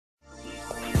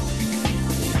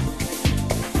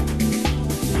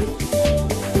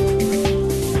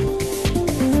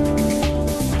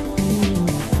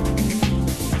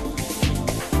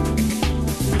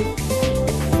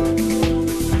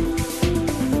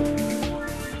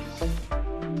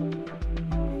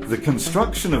The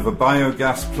construction of a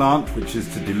biogas plant which is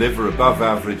to deliver above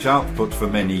average output for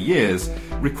many years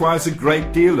requires a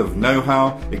great deal of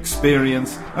know-how,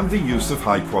 experience and the use of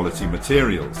high-quality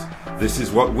materials. This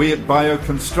is what we at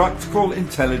BioConstruct call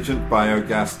intelligent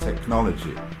biogas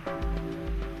technology.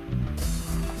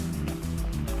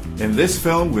 In this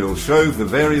film we'll show the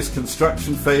various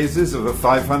construction phases of a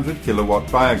 500 kilowatt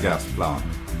biogas plant.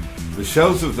 The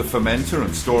shells of the fermenter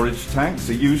and storage tanks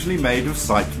are usually made of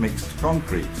site-mixed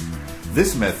concrete.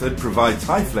 This method provides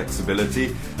high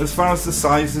flexibility as far as the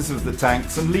sizes of the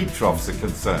tanks and lead troughs are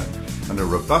concerned, and a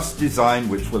robust design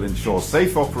which will ensure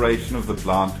safe operation of the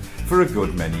plant for a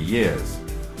good many years.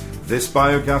 This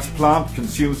biogas plant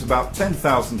consumes about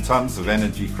 10,000 tons of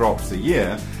energy crops a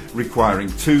year, requiring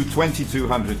two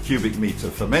 2,200 cubic meter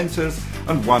fermenters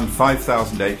and one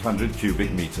 5,800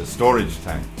 cubic meter storage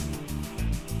tank.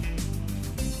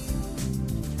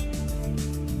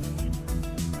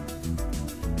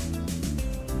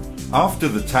 After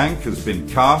the tank has been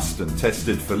cast and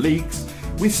tested for leaks,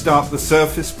 we start the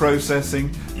surface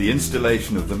processing, the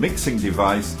installation of the mixing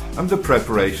device and the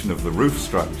preparation of the roof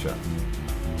structure.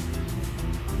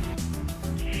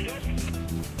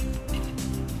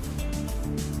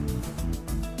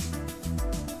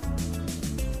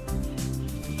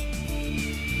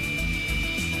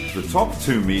 The top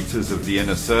 2 meters of the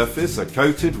inner surface are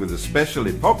coated with a special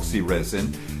epoxy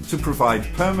resin to provide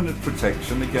permanent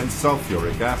protection against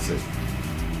sulfuric acid.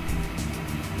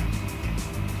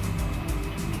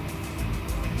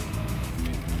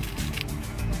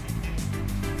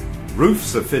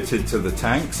 Roofs are fitted to the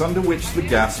tanks under which the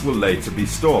gas will later be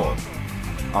stored.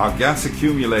 Our gas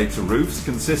accumulator roofs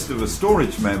consist of a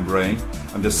storage membrane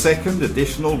and a second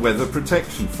additional weather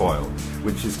protection foil,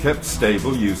 which is kept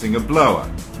stable using a blower.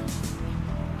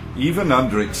 Even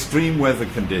under extreme weather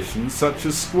conditions such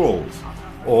as squalls,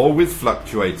 or with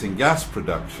fluctuating gas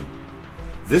production.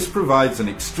 This provides an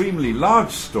extremely large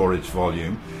storage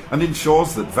volume and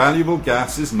ensures that valuable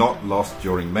gas is not lost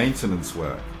during maintenance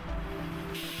work.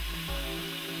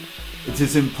 It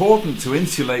is important to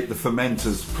insulate the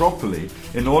fermenters properly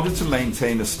in order to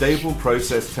maintain a stable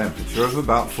process temperature of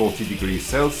about 40 degrees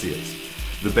Celsius.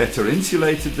 The better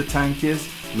insulated the tank is,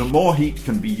 the more heat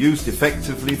can be used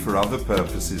effectively for other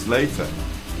purposes later.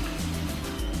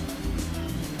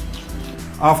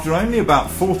 After only about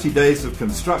 40 days of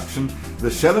construction, the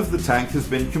shell of the tank has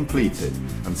been completed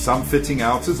and some fitting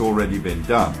out has already been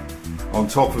done. On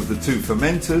top of the 2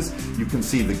 fermenters, you can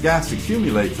see the gas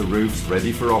accumulator roofs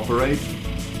ready for operation.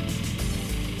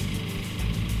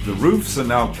 The roofs are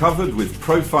now covered with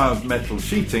profiled metal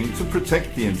sheeting to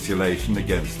protect the insulation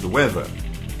against the weather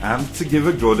and to give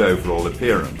a good overall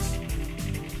appearance.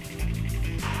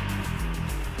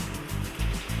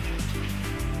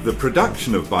 The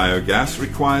production of biogas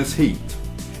requires heat.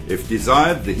 If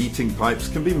desired, the heating pipes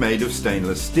can be made of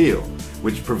stainless steel,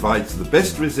 which provides the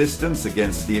best resistance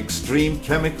against the extreme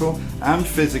chemical and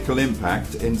physical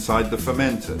impact inside the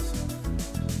fermenters.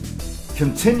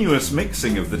 Continuous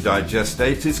mixing of the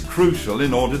digestate is crucial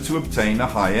in order to obtain a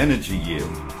high energy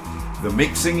yield. The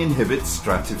mixing inhibits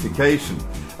stratification,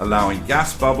 allowing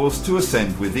gas bubbles to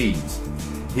ascend with ease.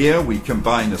 Here we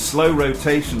combine a slow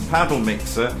rotation paddle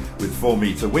mixer with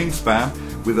 4-meter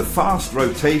wingspan with a fast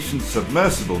rotation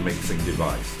submersible mixing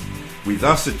device. We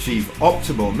thus achieve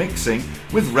optimal mixing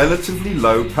with relatively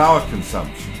low power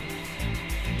consumption.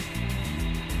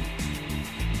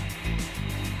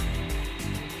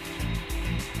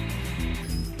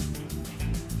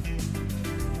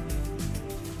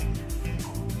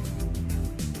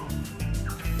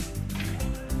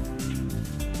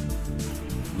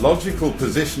 Logical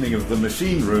positioning of the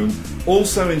machine room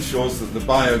also ensures that the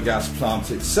biogas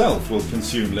plant itself will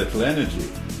consume little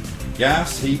energy.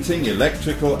 Gas, heating,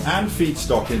 electrical and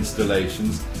feedstock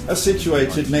installations are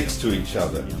situated next to each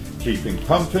other, keeping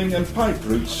pumping and pipe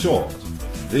routes short.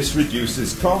 This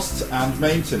reduces costs and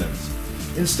maintenance.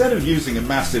 Instead of using a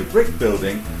massive brick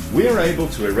building, we are able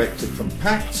to erect a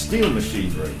compact steel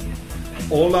machine room.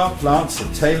 All our plants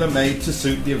are tailor-made to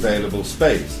suit the available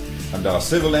space, and our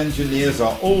civil engineers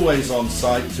are always on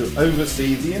site to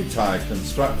oversee the entire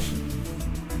construction.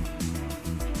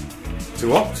 To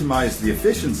optimize the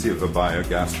efficiency of a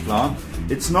biogas plant,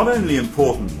 it's not only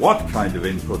important what kind of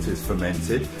input is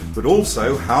fermented, but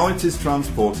also how it is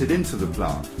transported into the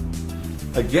plant.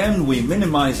 Again, we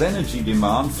minimize energy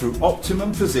demand through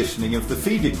optimum positioning of the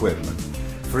feed equipment.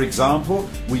 For example,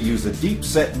 we use a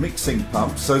deep-set mixing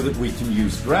pump so that we can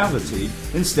use gravity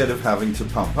instead of having to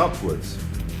pump upwards.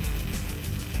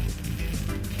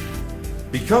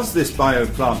 Because this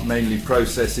bioplant mainly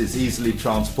processes easily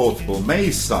transportable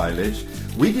maize silage,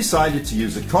 we decided to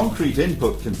use a concrete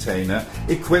input container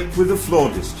equipped with a floor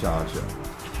discharger.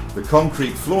 The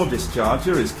concrete floor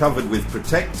discharger is covered with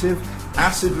protective,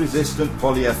 acid-resistant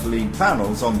polyethylene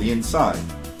panels on the inside.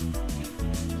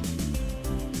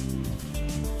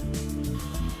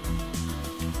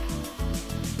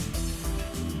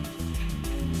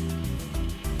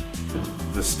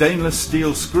 The stainless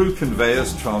steel screw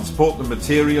conveyors transport the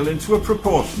material into a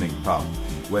proportioning pump,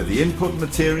 where the input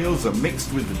materials are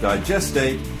mixed with the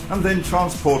digestate and then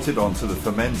transported onto the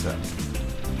fermenter.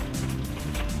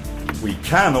 We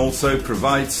can also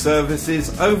provide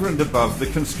services over and above the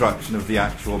construction of the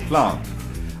actual plant.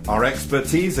 Our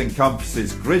expertise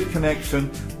encompasses grid connection,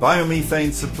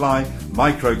 biomethane supply,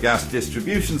 microgas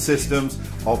distribution systems,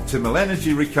 optimal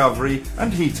energy recovery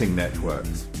and heating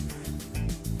networks.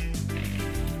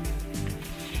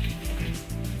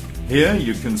 Here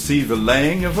you can see the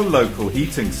laying of a local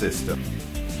heating system.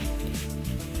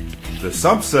 The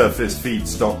subsurface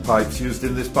feedstock pipes used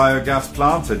in this biogas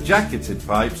plant are jacketed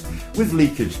pipes with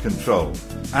leakage control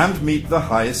and meet the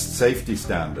highest safety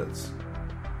standards.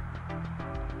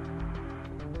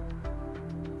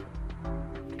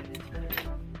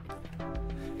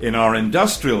 In our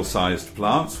industrial-sized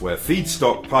plants, where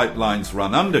feedstock pipelines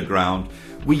run underground,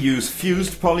 we use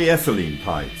fused polyethylene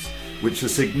pipes, which are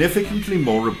significantly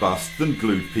more robust than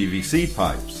glued PVC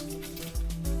pipes.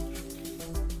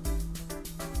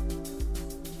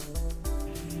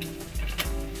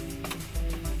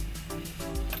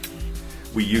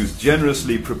 We use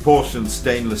generously proportioned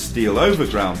stainless steel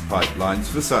overground pipelines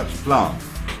for such plants.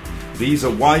 These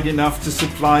are wide enough to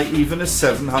supply even a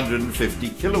 750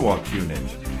 kilowatt unit,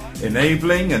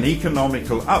 enabling an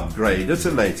economical upgrade at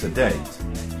a later date.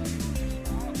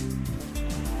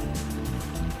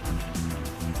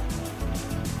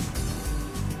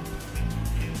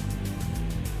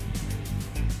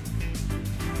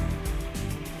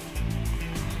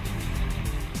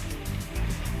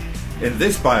 In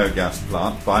this biogas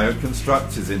plant,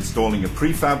 BioConstruct is installing a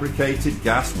prefabricated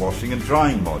gas washing and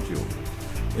drying module.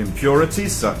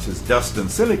 Impurities such as dust and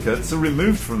silicates are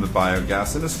removed from the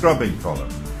biogas in a scrubbing column,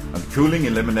 and cooling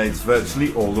eliminates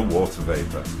virtually all the water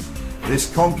vapor.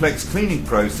 This complex cleaning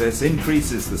process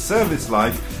increases the service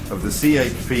life of the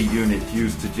CHP unit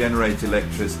used to generate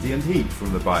electricity and heat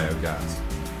from the biogas.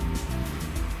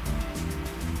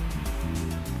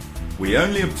 We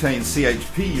only obtain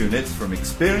CHP units from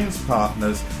experienced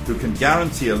partners who can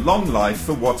guarantee a long life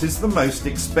for what is the most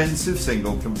expensive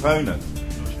single component.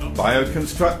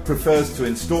 BioConstruct prefers to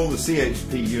install the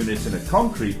CHP unit in a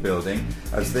concrete building,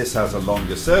 as this has a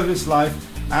longer service life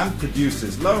and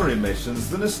produces lower emissions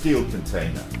than a steel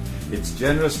container. Its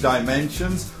generous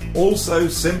dimensions also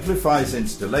simplifies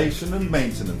installation and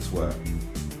maintenance work.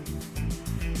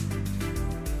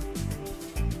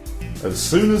 As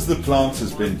soon as the plant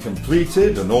has been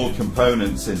completed and all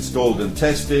components installed and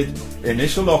tested,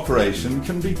 initial operation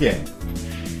can begin.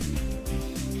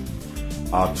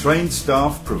 Our trained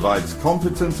staff provides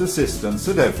competent assistance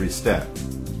at every step.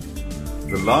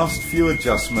 The last few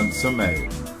adjustments are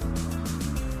made.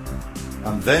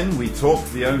 And then we talk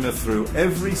the owner through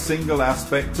every single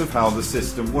aspect of how the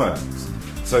system works,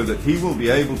 so that he will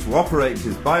be able to operate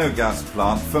his biogas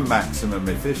plant for maximum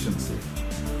efficiency.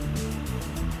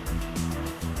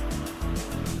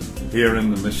 Here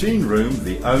in the machine room,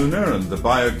 the owner and the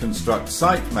BioConstruct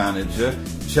site manager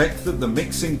check that the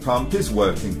mixing pump is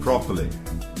working properly.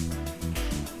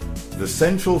 The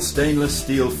central stainless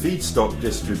steel feedstock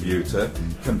distributor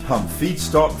can pump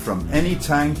feedstock from any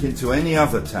tank into any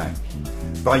other tank.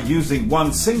 By using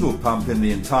one single pump in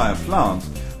the entire plant,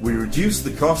 we reduce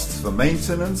the costs for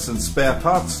maintenance and spare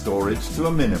parts storage to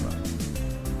a minimum.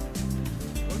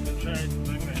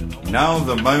 Now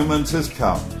the moment has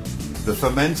come. The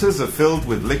fermenters are filled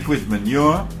with liquid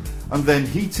manure and then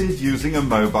heated using a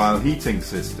mobile heating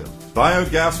system.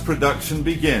 Biogas production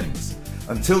begins.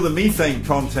 Until the methane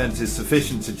content is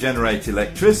sufficient to generate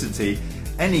electricity,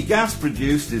 any gas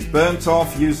produced is burnt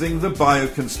off using the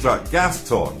BioConstruct gas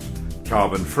torch,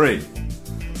 carbon-free.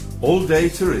 All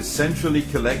data is centrally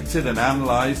collected and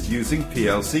analysed using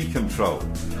PLC control,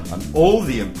 and all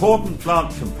the important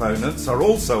plant components are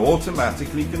also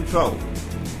automatically controlled.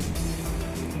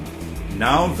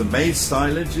 Now the maize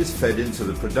silage is fed into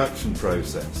the production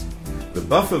process. The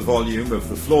buffer volume of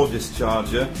the floor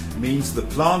discharger means the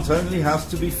plant only has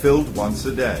to be filled once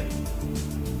a day.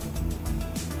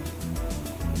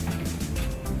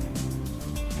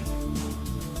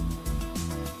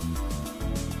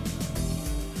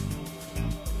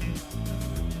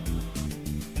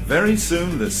 Very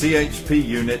soon the CHP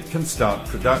unit can start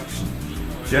production.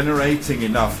 generating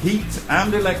enough heat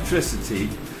and electricity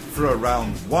for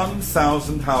around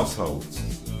 1,000 households.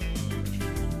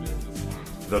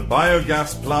 The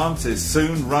biogas plant is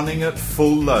soon running at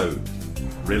full load,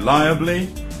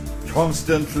 reliably,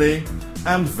 constantly,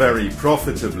 and very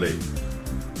profitably.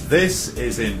 This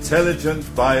is intelligent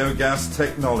biogas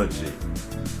technology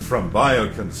from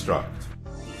BioConstruct.